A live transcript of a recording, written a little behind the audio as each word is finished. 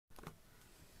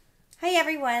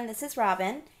everyone, this is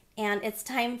Robin, and it's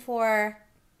time for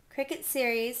Cricut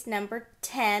Series number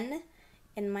 10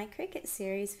 in my Cricut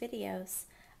Series videos.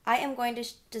 I am going to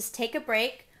just take a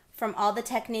break from all the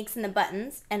techniques and the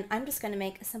buttons, and I'm just going to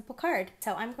make a simple card.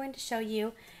 So I'm going to show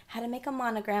you how to make a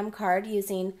monogram card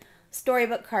using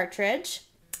Storybook cartridge.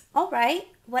 Alright,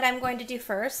 what I'm going to do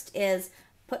first is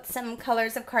put some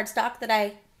colors of cardstock that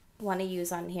I want to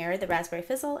use on here, the Raspberry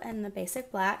Fizzle and the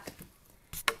basic black.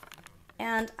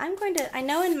 And I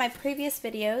know in my previous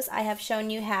videos I have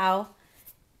shown you how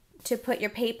to put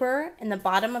your paper in the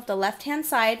bottom of the left-hand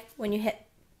side when you hit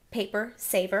paper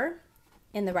saver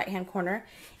in the right-hand corner.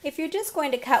 If you're just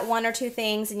going to cut one or two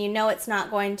things and you know it's not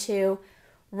going to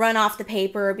run off the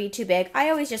paper or be too big,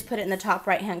 I always just put it in the top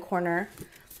right-hand corner.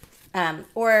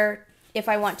 Or if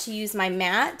I want to use my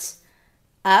mat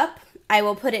up, I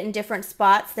will put it in different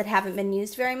spots that haven't been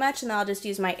used very much, and I'll just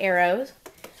use my arrow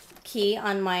key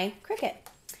on my Cricut.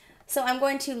 So I'm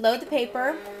going to load the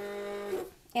paper,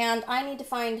 and I need to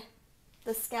find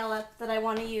the scallop that I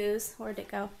want to use. Where'd it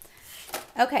go?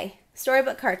 Okay,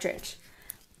 Storybook cartridge.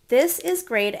 This is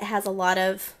great. It has a lot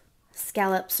of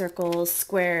scallop circles,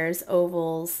 squares,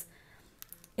 ovals.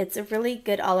 It's a really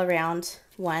good all-around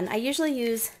one. I usually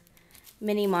use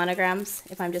mini monograms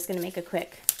if I'm just going to make a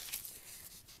quick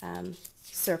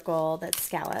circle that's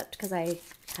scalloped, because I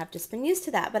have just been used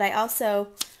to that. But I also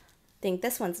think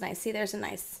this one's nice. See, there's a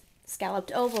nice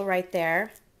scalloped oval right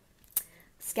there.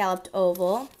 Scalloped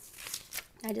oval.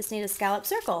 I just need a scalloped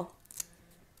circle.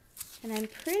 And I'm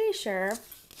pretty sure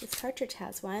this cartridge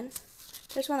has one.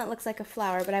 There's one that looks like a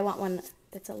flower, but I want one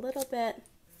that's a little bit,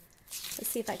 let's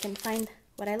see if I can find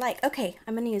what I like. Okay,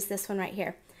 I'm going to use this one right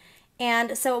here.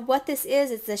 And so what this is,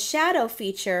 it's the shadow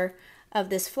feature of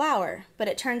this flower, but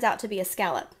it turns out to be a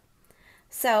scallop.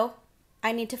 So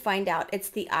I need to find out. It's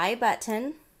the I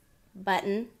button.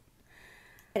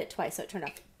 Hit it twice so it turned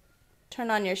off. Turn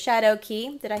on your shadow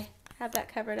key. Did I have that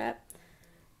covered up?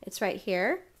 It's right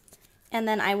here. And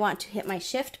then I want to hit my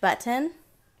shift button,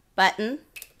 and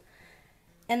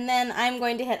then I'm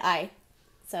going to hit I.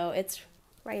 So it's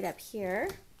right up here.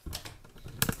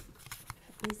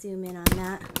 Let me zoom in on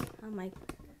that on my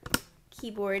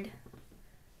keyboard.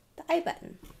 The I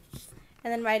button.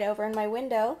 And then right over in my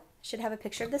window should have a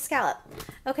picture of the scallop.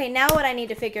 Okay, now what I need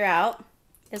to figure out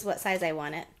is what size I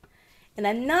want it. And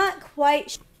I'm not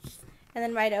quite sure. And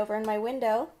then right over in my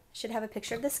window should have a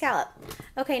picture of the scallop.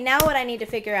 Okay, now what I need to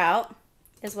figure out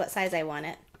is what size I want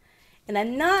it. And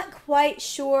I'm not quite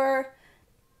sure.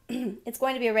 It's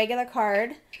going to be a regular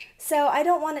card, so I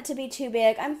don't want it to be too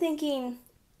big. I'm thinking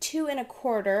 2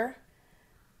 1/4.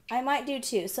 I might do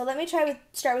 2. So let me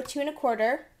start with 2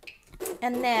 1/4,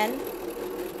 and then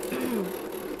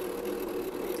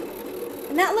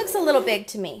and that looks a little big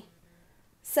to me.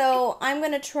 So I'm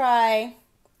going to try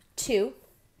 2.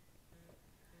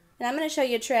 And I'm going to show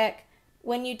you a trick.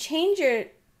 When you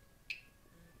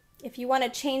if you want to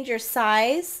change your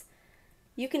size,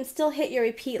 you can still hit your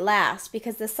repeat last,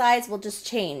 because the size will just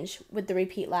change with the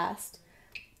repeat last,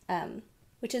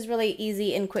 which is really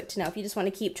easy and quick to know. If you just want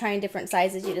to keep trying different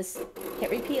sizes, you just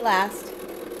hit repeat last.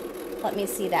 Let me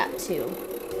see that too.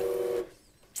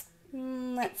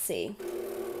 Let's see.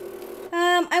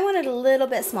 I want it a little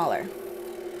bit smaller.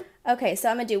 Okay, so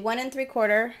I'm going to do 1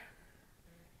 3/4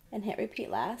 and hit repeat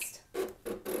last.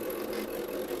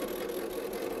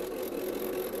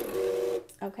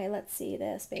 Okay, let's see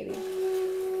this, baby.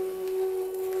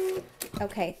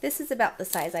 Okay, this is about the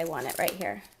size I want it right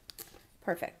here.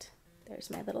 Perfect. There's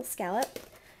my little scallop.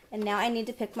 And now I need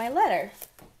to pick my letter.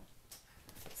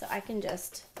 So I can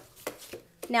just...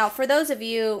 Now, for those of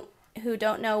you who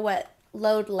don't know what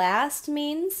load last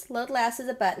means, load last is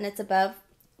a button. It's above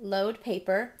load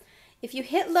paper. If you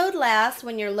hit load last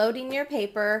when you're loading your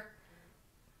paper,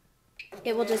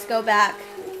 it will just go back.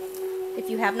 If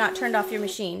you have not turned off your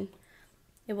machine,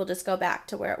 it will just go back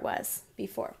to where it was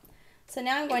before. So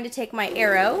now I'm going to take my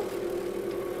arrow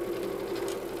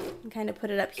and kind of put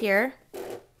it up here.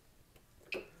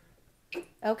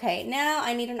 Okay, now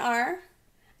I need an R.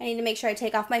 I need to make sure I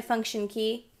take off my function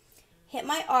key. Hit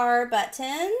my R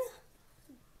button.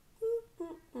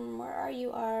 Where are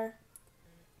you, R?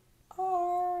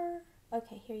 R.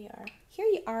 Okay, here you are. Here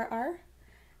you are, R.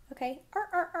 Okay,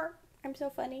 R. I'm so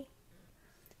funny.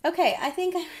 Okay, I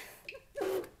think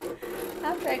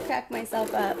after I crack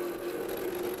myself up.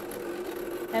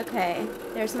 Okay,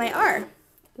 there's my R.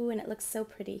 Ooh, and it looks so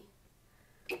pretty.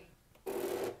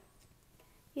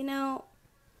 You know,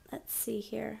 let's see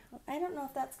here. I don't know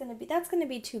if that's going to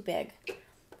be too big.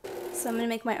 So I'm going to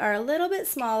make my R a little bit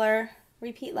smaller.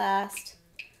 Repeat last.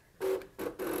 But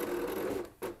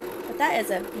that is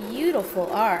a beautiful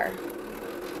R.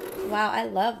 Wow, I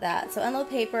love that. So envelope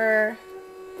paper,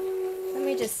 let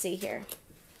me just see here.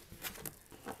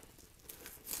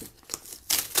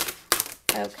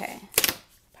 Okay,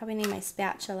 probably need my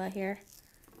spatula here.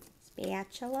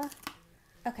 Spatula.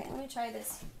 Okay, let me try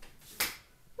this.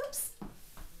 Whoops.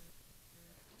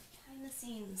 Behind the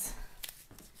scenes.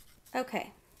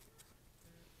 Okay.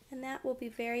 And that will be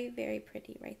very, very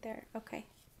pretty right there. Okay.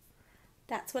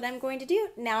 That's what I'm going to do.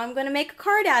 Now I'm going to make a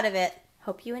card out of it.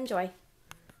 Hope you enjoy.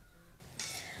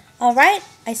 Alright,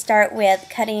 I start with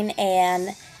cutting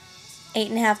an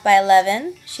 8.5 by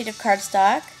 11 sheet of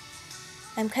cardstock.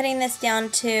 I'm cutting this down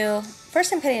to,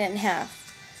 first I'm cutting it in half.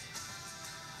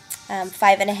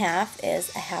 5.5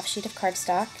 is a half sheet of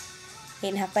cardstock,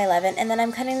 8.5 by 11, and then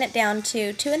I'm cutting it down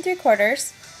to 2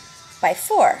 3/4 by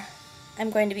 4.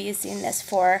 I'm going to be using this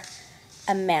for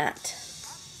a mat.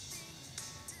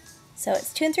 So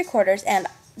it's 2 3/4, and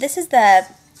this is the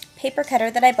paper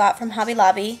cutter that I bought from Hobby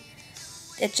Lobby.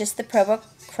 It's just the ProBook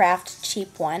Craft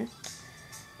cheap one,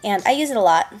 and I use it a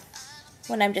lot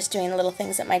when I'm just doing little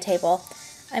things at my table.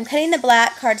 I'm cutting the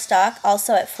black cardstock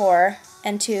also at 4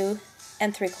 and 2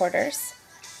 3/4.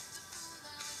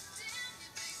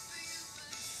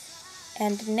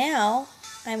 And now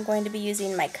I'm going to be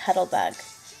using my Cuttlebug.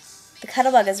 The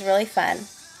Cuttlebug is really fun.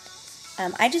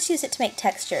 I just use it to make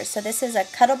textures. So this is a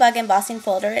Cuttlebug embossing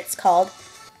folder. It's called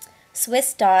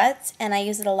Swiss Dots, and I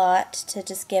use it a lot to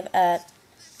just give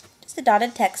just a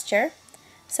dotted texture.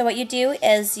 So what you do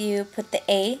is you put the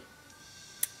A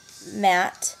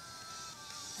mat,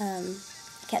 I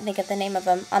can't think of the name of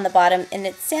them, on the bottom, and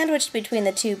it's sandwiched between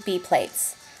the two B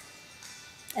plates.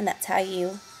 And that's how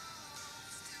you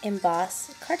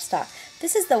emboss cardstock.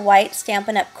 This is the white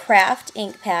Stampin' Up! Craft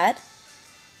ink pad.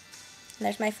 And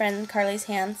there's my friend Carly's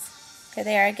hands. Here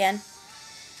they are again.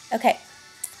 Okay.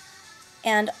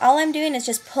 And all I'm doing is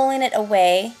just pulling it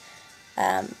away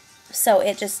so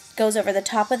it just goes over the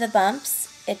top of the bumps.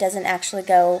 It doesn't actually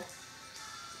go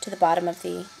to the bottom of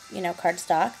the,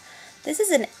 cardstock. This is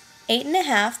an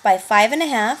 8.5 by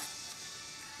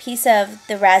 5.5 piece of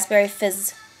the Raspberry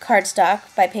Fizz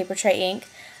cardstock by Paper Tray Ink.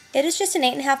 It is just an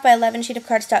 8.5 by 11 sheet of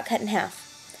cardstock cut in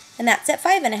half. And that's at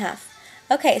 5.5.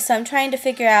 Okay, so I'm trying to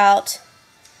figure out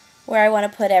where I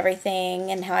want to put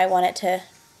everything and how I want it to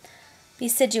be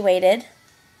situated.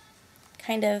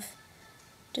 Kind of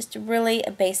just really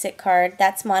a basic card.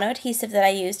 That's mono adhesive that I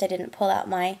used. I didn't pull out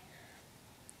my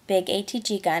big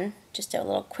ATG gun. Just a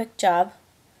little quick job.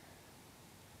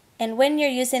 And when you're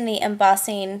using the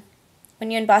embossing, when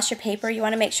you emboss your paper, you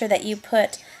want to make sure that you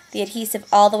put the adhesive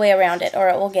all the way around it or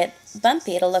it will get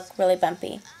bumpy. It'll look really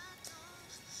bumpy.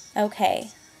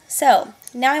 Okay, so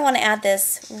now I want to add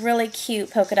this really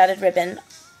cute polka dotted ribbon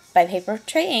by Paper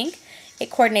Tray Ink. It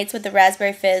coordinates with the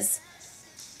Raspberry Fizz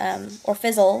or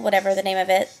Fizzle, whatever the name of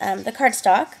it, the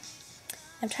cardstock.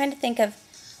 I'm trying to think of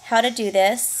how to do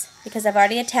this because I've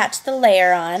already attached the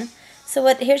layer on. So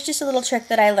here's just a little trick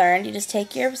that I learned. You just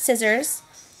take your scissors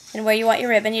and where you want your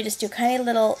ribbon, you just do kind of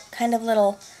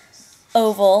little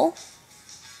oval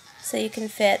so you can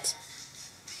fit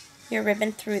your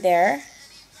ribbon through there.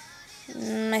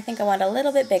 I think I want a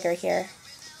little bit bigger here.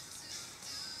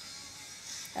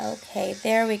 Okay,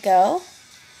 there we go.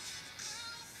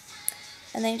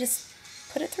 And then you just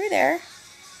put it through there.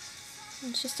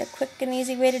 It's just a quick and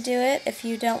easy way to do it if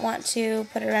you don't want to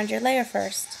put it around your layer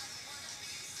first.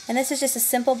 And this is just a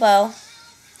simple bow.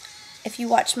 If you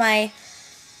watch my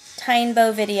tying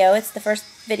bow video, it's the first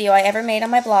video I ever made on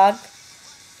my blog.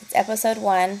 It's episode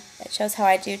 1. It shows how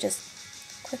I do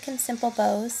just quick and simple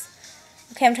bows.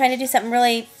 Okay, I'm trying to do something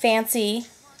really fancy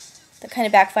that kind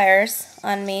of backfires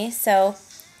on me. So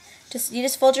you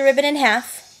just fold your ribbon in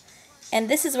half. And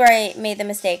this is where I made the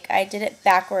mistake. I did it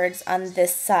backwards on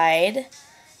this side.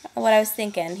 I don't know what I was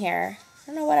thinking here. I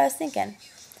don't know what I was thinking.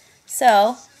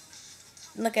 So,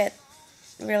 look at,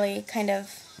 really kind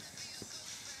of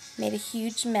made a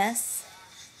huge mess.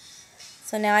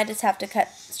 So now I just have to cut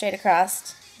straight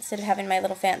across instead of having my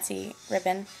little fancy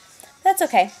ribbon. That's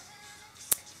okay.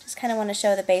 Just kind of want to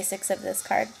show the basics of this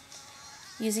card.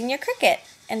 Using your Cricut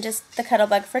and just the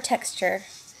Cuttlebug for texture.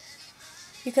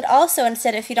 You could also,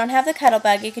 instead, if you don't have the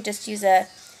Cuttlebug, you could just use a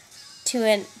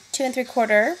 2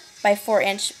 3/4 by 4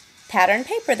 inch pattern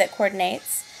paper that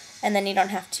coordinates, and then you don't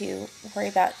have to worry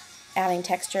about adding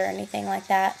texture or anything like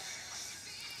that.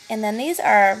 And then these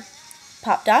are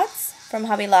pop dots from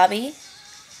Hobby Lobby,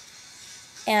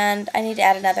 and I need to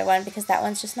add another one because that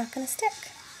one's just not going to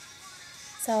stick.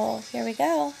 So here we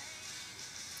go.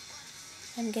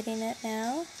 I'm getting it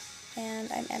now,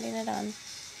 and I'm adding it on.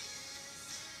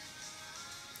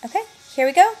 Okay, here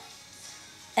we go.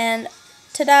 And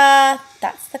ta-da!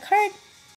 That's the card.